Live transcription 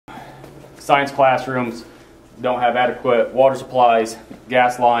science classrooms don't have adequate water supplies,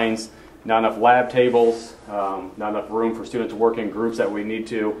 gas lines, not enough lab tables, not enough room for students to work in groups that we need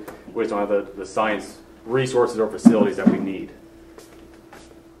to. We just don't have the science resources or facilities that we need.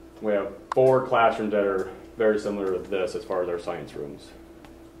 We have 4 classrooms that are very similar to this as far as our science rooms.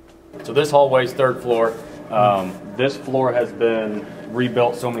 So this hallway is 3rd floor. This floor has been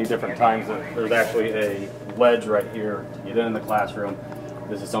rebuilt so many different times that there's actually a ledge right here to get in the classroom.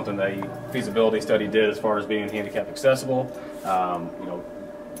 This is something that a feasibility study did as far as being handicap accessible. You know,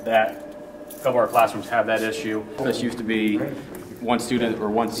 that a couple of our classrooms have that issue. This used to be one student or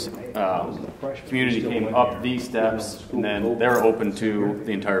one community came up these steps, and then they're open to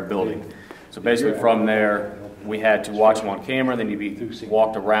the entire building. So basically from there, we had to watch them on camera. They need to be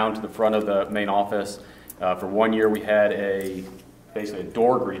walked around to the front of the main office. For 1 year, we had basically a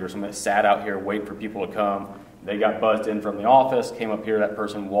door greeter, someone that sat out here waiting for people to come. They got buzzed in from the office, came up here, that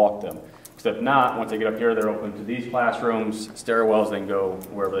person walked them. Because if not, once they get up here, they're open to these classrooms, stairwells, they can go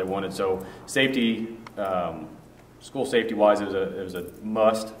wherever they wanted. So safety, school safety-wise, it was a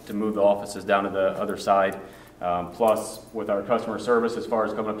must to move the offices down to the other side. Plus, with our customer service, as far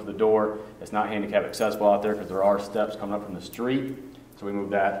as coming up to the door, it's not handicap accessible out there because there are steps coming up from the street. So we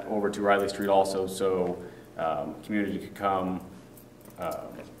moved that over to Riley Street also, so community could come,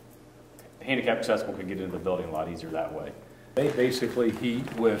 handicap accessible could get into the building a lot easier that way. They basically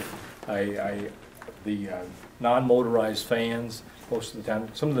heat with the non-motorized fans most of the time.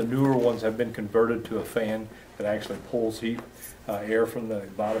 Some of the newer ones have been converted to a fan that actually pulls heat, air from the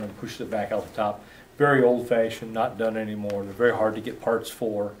bottom and pushes it back out the top. Very old-fashioned, not done anymore. They're very hard to get parts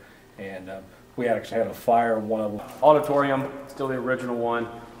for, and we actually had a fire in one of them. Auditorium, still the original one.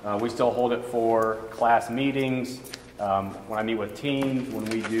 We still hold it for class meetings, when I meet with teams, when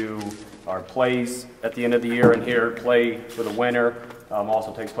we do our plays at the end of the year in here, play for the winter,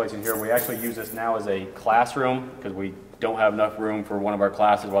 also takes place in here. We actually use this now as a classroom because we don't have enough room for one of our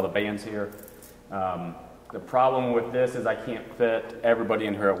classes while the band's here. The problem with this is I can't fit everybody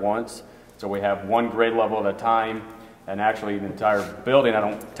in here at once. So we have one grade level at a time, and actually the entire building, I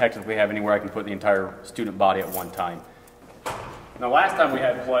don't technically have anywhere I can put the entire student body at one time. Now last time we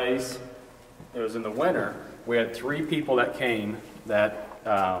had plays, it was in the winter. We had 3 people that came that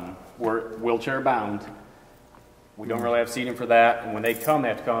were wheelchair bound. We don't really have seating for that, and when they come, they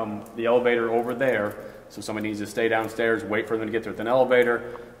have to come the elevator over there, so somebody needs to stay downstairs, wait for them to get there with an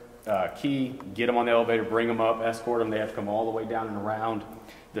elevator, key, get them on the elevator, bring them up, escort them. They have to come all the way down and around.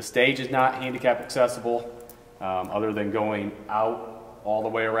 The stage is not handicap accessible, other than going out all the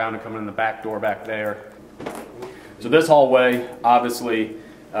way around and coming in the back door back there. So this hallway, obviously,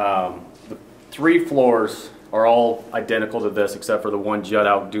 the 3 floors are all identical to this except for the one jut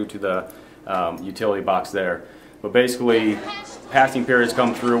out due to the utility box there. But basically, passing periods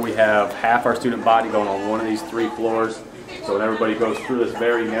come through. We have half our student body going on one of these 3 floors. So when everybody goes through this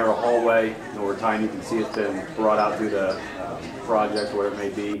very narrow hallway, over time you can see it's been brought out through the projects, whatever it may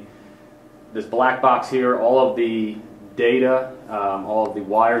be. This black box here, all of the data, all of the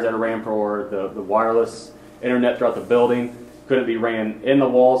wires that are ran for the wireless internet throughout the building couldn't be ran in the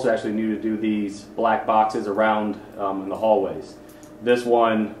walls, so actually needed to do these black boxes around in the hallways. This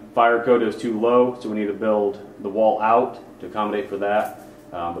one, fire code is too low, so we need to build the wall out to accommodate for that.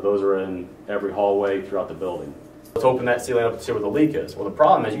 But those are in every hallway throughout the building. Let's open that ceiling up to see where the leak is. Well, the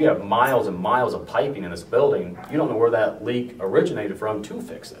problem is you have miles and miles of piping in this building. You don't know where that leak originated from to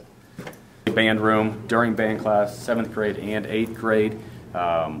fix it. Band room during band class, 7th grade and 8th grade.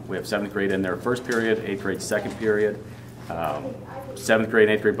 We have 7th grade in their first period, 8th grade second period. 7th grade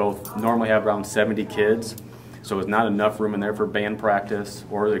and 8th grade both normally have around 70 kids. So there's not enough room in there for band practice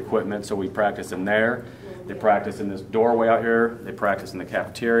or the equipment, so we practice in there. They practice in this doorway out here. They practice in the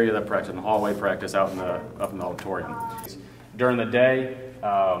cafeteria. They practice in the hallway. Practice out in up in the auditorium. During the day,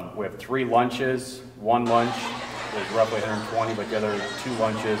 we have 3 lunches. One lunch is roughly 120, but the other 2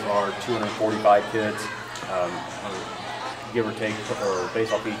 lunches are 245 kids, give or take, or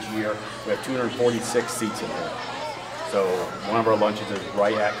based off each year. We have 246 seats in here. So one of our lunches is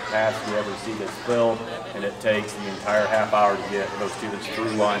right at capacity. Every seat is filled, and it takes the entire half hour to get those students through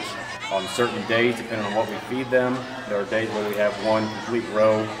lunch. On certain days, depending on what we feed them, there are days where we have one complete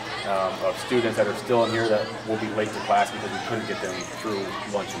row of students that are still in here that will be late to class because we couldn't get them through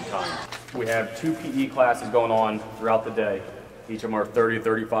lunch in time. We have 2 PE classes going on throughout the day. Each of them are 30 to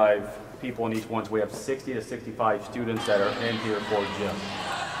 35 people in each one, so we have 60 to 65 students that are in here for gym.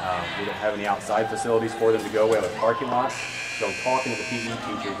 We don't have any outside facilities for them to go. We have a parking lot. So talking to the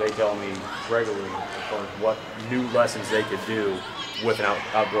PE teachers, they tell me regularly as far as what new lessons they could do with an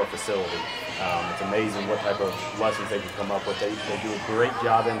outdoor facility. It's amazing what type of lessons they can come up with. They do a great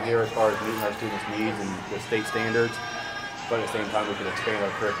job in here as far as meeting our students' needs and the state standards. But at the same time, we can expand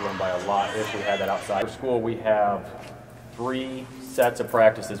our curriculum by a lot if we had that outside. For school, we have 3 sets of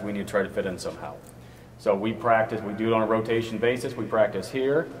practices we need to try to fit in somehow. So we practice, we do it on a rotation basis. We practice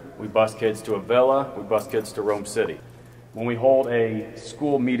here, we bus kids to Avila, we bus kids to Rome City. When we hold a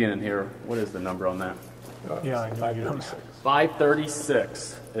school meeting in here, what is the number on that? Yeah, I know.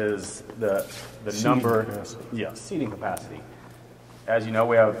 536 is the number. Capacity. Yeah, seating capacity. As you know,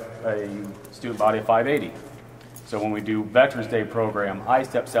 we have a student body of 580. So when we do Veterans Day program,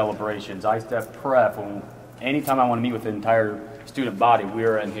 I-STEP celebrations, I-STEP prep, anytime I want to meet with the entire student body,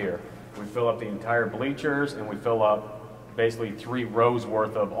 we're in here. We fill up the entire bleachers and we fill up basically 3 rows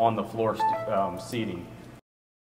worth of on the floor seating.